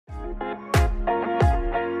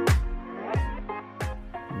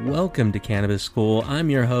Welcome to Cannabis School. I'm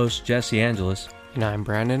your host, Jesse Angeles. And I'm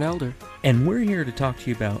Brandon Elder. And we're here to talk to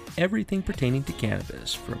you about everything pertaining to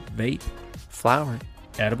cannabis, from vape, flower,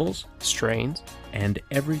 edibles, strains, and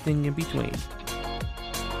everything in between.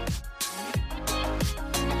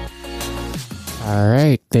 All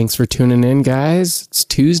right. Thanks for tuning in, guys. It's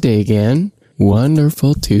Tuesday again.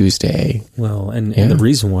 Wonderful Tuesday. Well, and the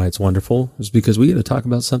reason why it's wonderful is because we get to talk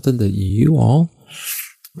about something that you all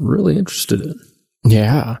are really interested in.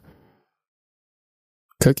 Yeah.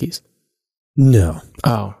 Cookies. No.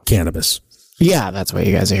 Oh. Cannabis. Yeah, that's why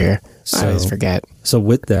you guys are here. I always forget. So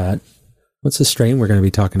with that, what's the strain we're going to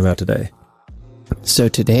be talking about today? So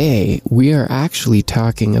today, we are actually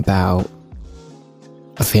talking about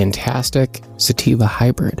a fantastic sativa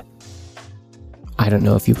hybrid. I don't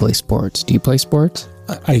know if you play sports. Do you play sports?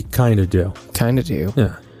 I kind of do. Kind of do.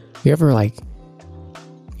 Yeah. You ever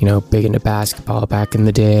big into basketball back in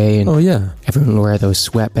the day? And oh, yeah. Everyone would wear those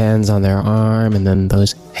sweatbands on their arm and then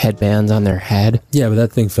those headbands on their head. Yeah, but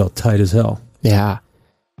that thing felt tight as hell. Yeah.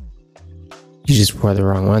 You just wore the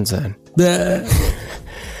wrong ones then. You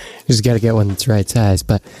just got to get one that's right size.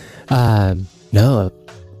 But no,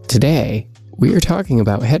 today we are talking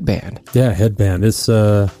about headband. Yeah, headband. It's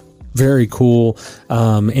very cool.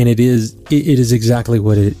 And it is exactly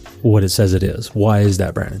what it says it is. Why is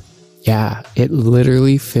that, Brandon? Yeah, it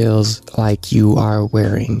literally feels like you are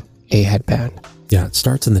wearing a headband. Yeah, it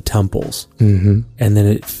starts in the temples. Mm-hmm. And then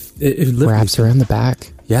it wraps around the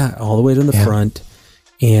back. Yeah, all the way to the front.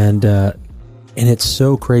 And it's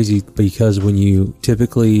so crazy because when you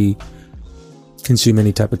typically consume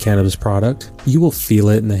any type of cannabis product, you will feel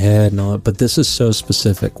it in the head and all that. But this is so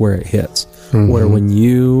specific where it hits. Mm-hmm. Where when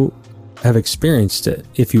you have experienced it,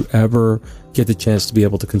 if you ever get the chance to be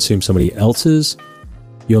able to consume somebody else's,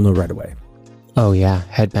 you'll know right away. Oh yeah,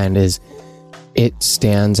 headband it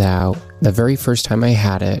stands out. The very first time I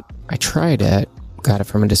had it, I tried it, got it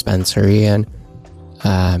from a dispensary, and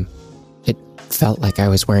it felt like I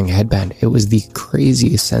was wearing a headband. It was the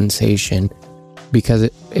craziest sensation because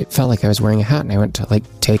it felt like I was wearing a hat, and I went to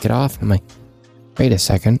take it off, and I'm like, wait a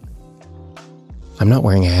second, I'm not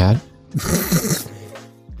wearing a hat.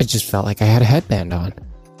 It just felt like I had a headband on,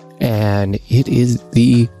 and it is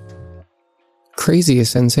the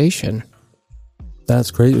craziest sensation. That's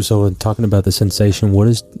crazy. So talking about the sensation, what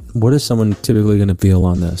is someone typically going to feel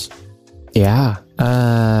on this? Yeah.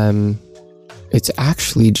 It's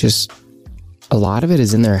actually just a lot of it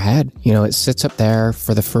is in their head. It sits up there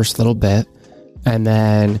for the first little bit, and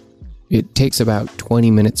then it takes about 20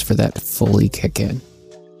 minutes for that to fully kick in.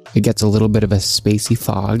 It gets a little bit of a spacey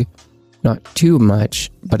fog, not too much,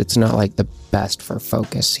 but it's not like the best for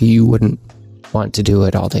focus. You wouldn't want to do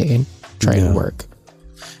it all day and try to work.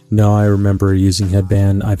 No, I remember using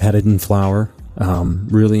headband. I've had it in flower.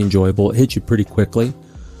 Really enjoyable. It hits you pretty quickly.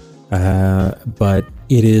 But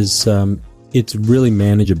it is, it's really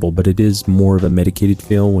manageable, but it is more of a medicated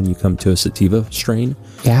feel when you come to a sativa strain.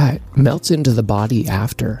 Yeah, it melts into the body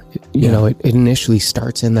after. It initially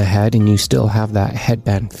starts in the head and you still have that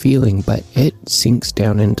headband feeling, but it sinks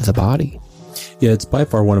down into the body. Yeah, it's by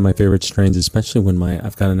far one of my favorite strains, especially when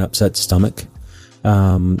I've got an upset stomach.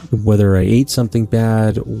 Whether I ate something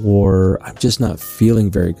bad or I'm just not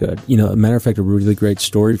feeling very good. A matter of fact, a really great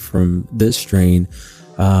story from this strain.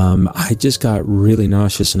 I just got really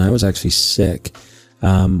nauseous and I was actually sick,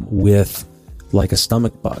 with a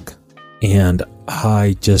stomach bug, and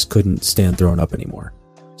I just couldn't stand throwing up anymore.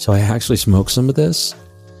 So I actually smoked some of this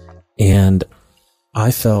and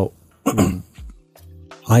I felt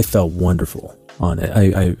wonderful on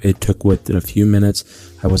it. It took within a few minutes.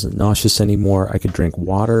 I wasn't nauseous anymore. I could drink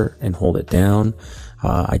water and hold it down.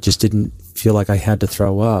 I just didn't feel like I had to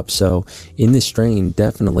throw up. So in this strain,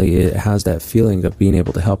 definitely it has that feeling of being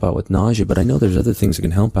able to help out with nausea, but I know there's other things it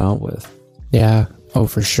can help out with. Yeah. Oh,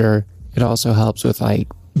 for sure. It also helps with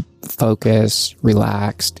focus,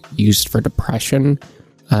 relaxed, used for depression,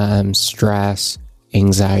 stress,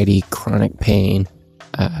 anxiety, chronic pain,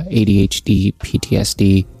 ADHD,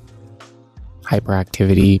 PTSD,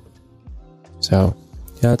 hyperactivity. So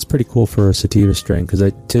yeah, it's pretty cool for a sativa strain because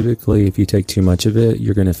typically, if you take too much of it,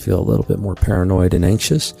 you're going to feel a little bit more paranoid and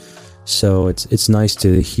anxious. So it's nice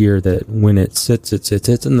to hear that when it sits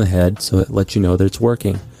in the head, so it lets you know that it's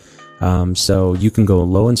working. So you can go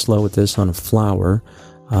low and slow with this on a flower.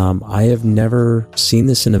 I have never seen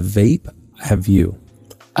this in a vape. Have you?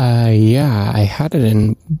 Yeah, I had it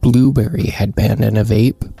in blueberry headband and a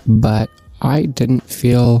vape, but I didn't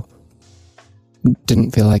feel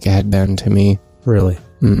like a headband to me. Really?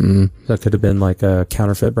 Mm-mm. That could have been like a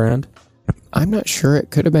counterfeit brand? I'm not sure.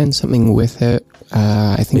 It could have been something with it.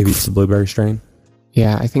 I think maybe it's the blueberry strain.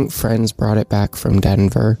 Yeah, I think friends brought it back from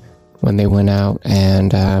Denver when they went out,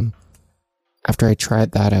 and after I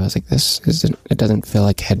tried that, I was like, it doesn't feel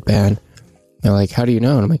like headband. They're like, how do you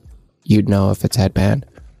know? And I'm like, you'd know if it's headband.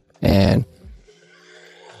 And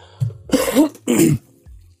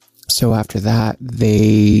so after that,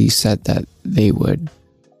 they said that they would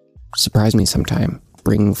surprise me sometime,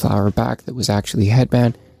 bring flower back that was actually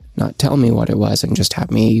headband, not tell me what it was, and just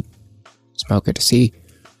have me smoke it to see.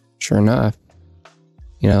 Sure enough,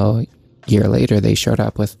 a year later, they showed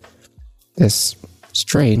up with this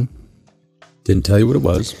strain. Didn't tell you what it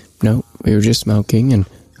was. No, we were just smoking and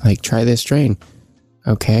like, try this strain.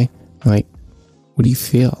 Okay. I'm like, what do you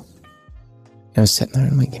feel? And I was sitting there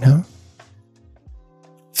and I'm like, it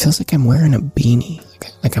feels like I'm wearing a beanie.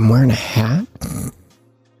 Like I'm wearing a hat.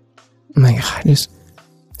 I'm like,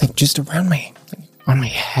 just around on my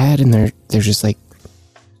head. And they're just like,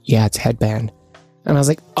 yeah, it's headband. And I was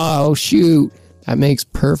like, oh, shoot. That makes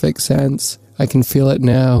perfect sense. I can feel it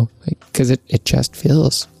now. Because it just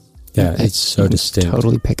feels. Yeah, it's so distinct.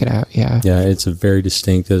 Totally pick it out, yeah. Yeah, it's a very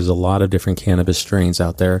distinct. There's a lot of different cannabis strains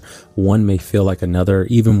out there. One may feel like another.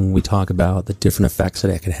 Even when we talk about the different effects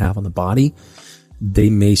that it can have on the body, they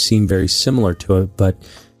may seem very similar to it. But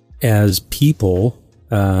as people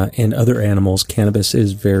and other animals, cannabis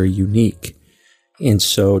is very unique. And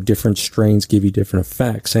so different strains give you different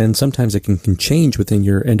effects. And sometimes it can change within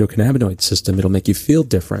your endocannabinoid system. It'll make you feel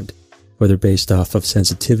different, whether based off of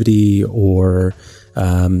sensitivity or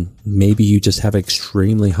maybe you just have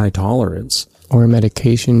extremely high tolerance. Or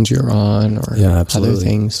medications you're on or other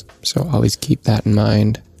things. So always keep that in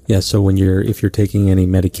mind. Yeah, so if you're taking any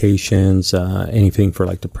medications, anything for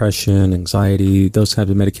like depression, anxiety, those kinds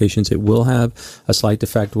of medications, it will have a slight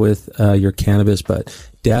effect with your cannabis, but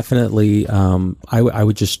definitely I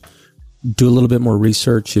would just do a little bit more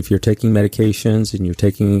research if you're taking medications and you're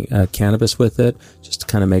taking cannabis with it, just to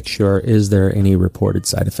kind of make sure, is there any reported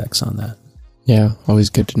side effects on that? Yeah, always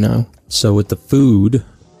good to know. So with the food,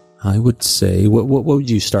 I would say, what would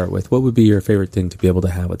you start with? What would be your favorite thing to be able to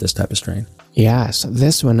have with this type of strain? Yeah, so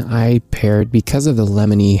this one I paired, because of the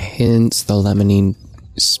lemony hints, the lemony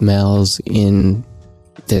smells in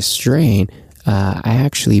this strain, I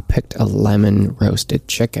actually picked a lemon roasted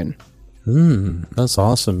chicken. That's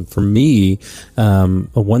awesome. For me,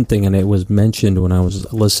 one thing, and it was mentioned when I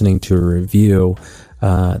was listening to a review,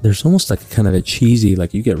 there's almost like kind of a cheesy,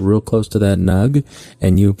 like you get real close to that nug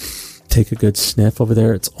and you take a good sniff over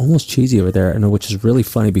there. It's almost cheesy over there, and which is really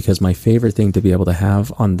funny because my favorite thing to be able to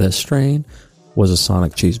have on this strain was a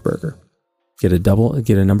Sonic cheeseburger. Get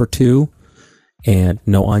a number 2 and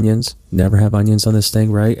no onions. Never have onions on this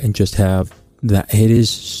thing, right? And just have that. It is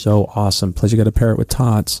so awesome. Plus you got to pair it with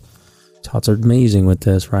tots. Tots are amazing with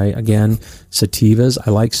this, right? Again, sativas,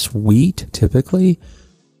 I like sweet typically,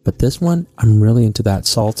 but this one, I'm really into that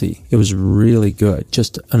salty. It was really good.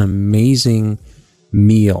 Just an amazing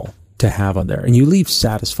meal to have on there. And you leave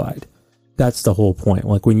satisfied. That's the whole point.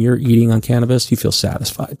 Like when you're eating on cannabis, you feel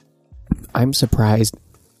satisfied. I'm surprised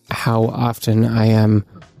how often I am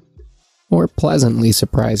more pleasantly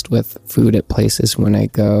surprised with food at places when I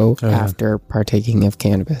go after partaking of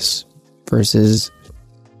cannabis versus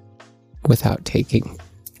without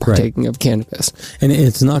partaking of cannabis. And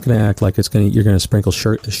it's not going to act like you're going to sprinkle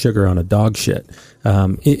sugar on a dog shit.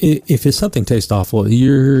 If something tastes awful,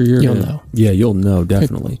 you'll know. Yeah, you'll know,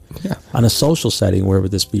 definitely. Yeah. On a social setting, where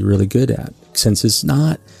would this be really good at? Since this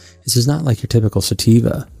is not like your typical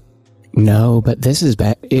sativa. No, but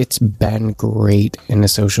it's been great in a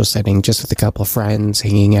social setting, just with a couple of friends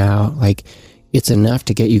hanging out. Like, it's enough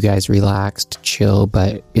to get you guys relaxed, chill,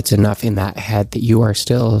 but it's enough in that head that you are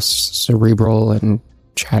still cerebral and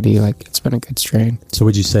chatty. Like, it's been a good strain. So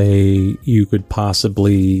would you say you could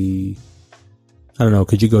possibly, I don't know,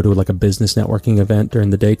 could you go to like a business networking event during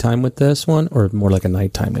the daytime with this one, or more like a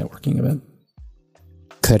nighttime networking event?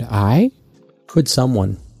 Could I? Could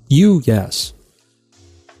someone? You, yes.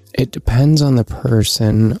 It depends on the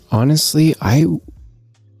person. Honestly,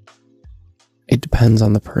 it depends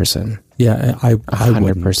on the person. Yeah, I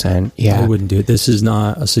 100%. Yeah, I wouldn't do it. This is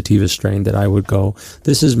not a sativa strain that I would go.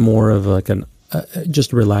 This is more of like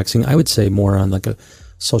just relaxing. I would say more on like a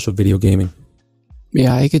social video gaming.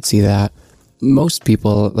 Yeah, I could see that. Most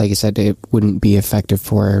people, like I said, it wouldn't be effective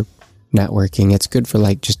for networking. It's good for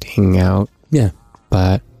like just hanging out. Yeah,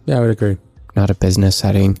 but yeah, I would agree. Not a business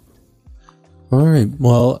setting. All right.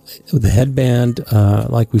 Well, the headband,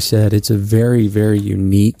 like we said, it's a very, very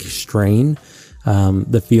unique strain.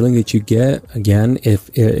 The feeling that you get, again, if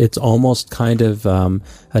it's almost kind of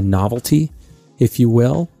a novelty, if you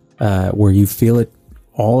will, where you feel it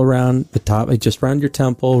all around the top, just around your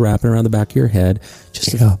temple, wrapping around the back of your head.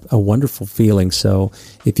 Just a wonderful feeling. So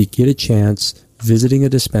if you get a chance, visiting a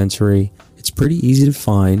dispensary, it's pretty easy to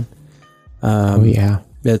find.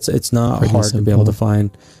 It's not pretty hard to be able to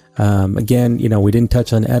find. Again, we didn't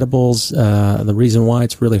touch on edibles. The reason why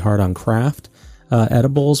it's really hard on craft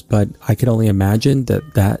edibles, but I could only imagine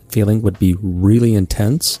that feeling would be really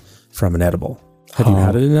intense from an edible. Have you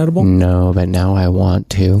had an edible? No, but now I want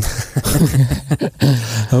to.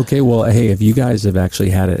 Okay, well, hey, if you guys have actually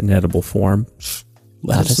had it in edible form,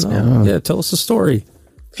 let us know. Yeah, tell us a story.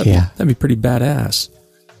 That'd be pretty badass.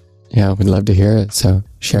 Yeah, we'd love to hear it. So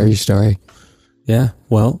share your story. Yeah,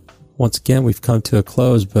 well, once again, we've come to a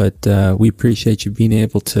close, but we appreciate you being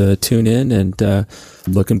able to tune in, and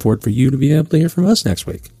looking forward for you to be able to hear from us next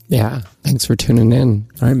week. Yeah, thanks for tuning in.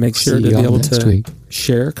 All right, make sure to be able to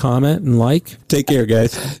share, comment, and like. Take care,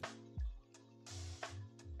 guys.